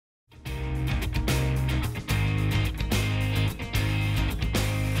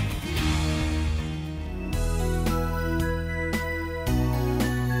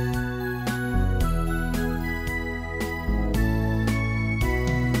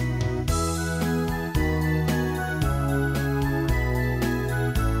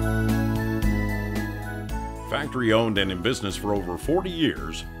Factory owned and in business for over 40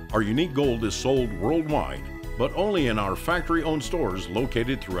 years, our unique gold is sold worldwide, but only in our factory-owned stores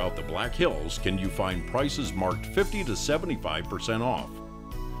located throughout the Black Hills can you find prices marked 50 to 75% off.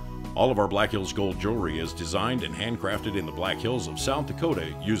 All of our Black Hills gold jewelry is designed and handcrafted in the Black Hills of South Dakota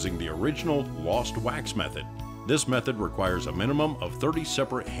using the original lost wax method. This method requires a minimum of 30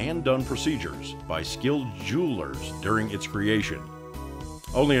 separate hand-done procedures by skilled jewelers during its creation.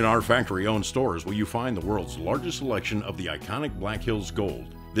 Only in our factory-owned stores will you find the world's largest selection of the iconic Black Hills gold.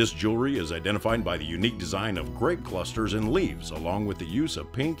 This jewelry is identified by the unique design of grape clusters and leaves, along with the use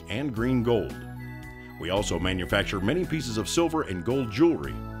of pink and green gold. We also manufacture many pieces of silver and gold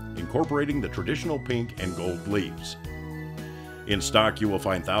jewelry, incorporating the traditional pink and gold leaves. In stock, you will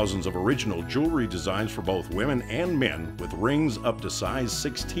find thousands of original jewelry designs for both women and men with rings up to size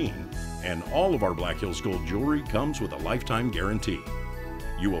 16, and all of our Black Hills gold jewelry comes with a lifetime guarantee.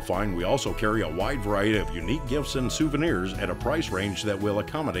 You will find we also carry a wide variety of unique gifts and souvenirs at a price range that will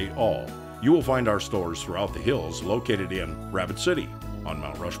accommodate all. You will find our stores throughout the hills located in Rapid City on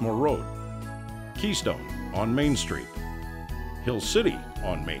Mount Rushmore Road, Keystone on Main Street, Hill City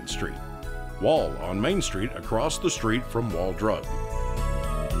on Main Street, Wall on Main Street across the street from Wall Drug,